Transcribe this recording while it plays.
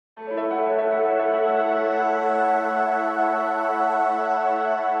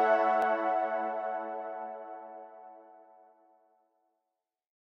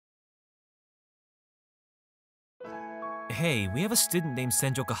Hey, we have a student named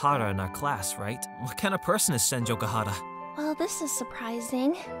Senjo Kahara in our class, right? What kind of person is Senjo Kahara? Well, this is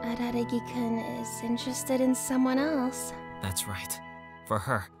surprising. Araragi-kun is interested in someone else. That's right. For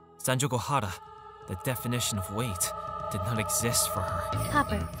her, Senjo Kahara, the definition of weight, did not exist for her.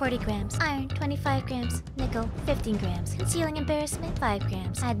 Copper, 40 grams. Iron, 25 grams. Nickel, 15 grams. Concealing embarrassment, 5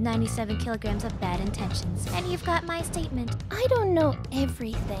 grams. I had 97 kilograms of bad intentions. And you've got my statement. I don't know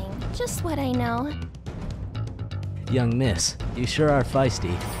everything, just what I know. Young miss, you sure are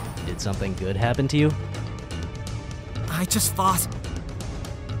feisty. Did something good happen to you? I just thought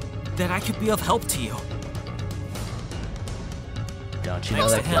that I could be of help to you. Don't you know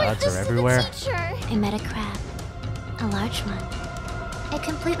that gods are everywhere? I met a crab. A large one. It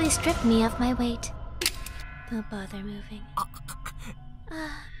completely stripped me of my weight. Don't bother moving.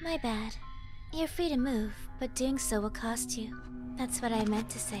 My bad. You're free to move, but doing so will cost you. That's what I meant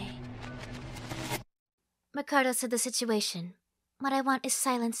to say. Ricardo said the situation. What I want is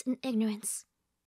silence and ignorance.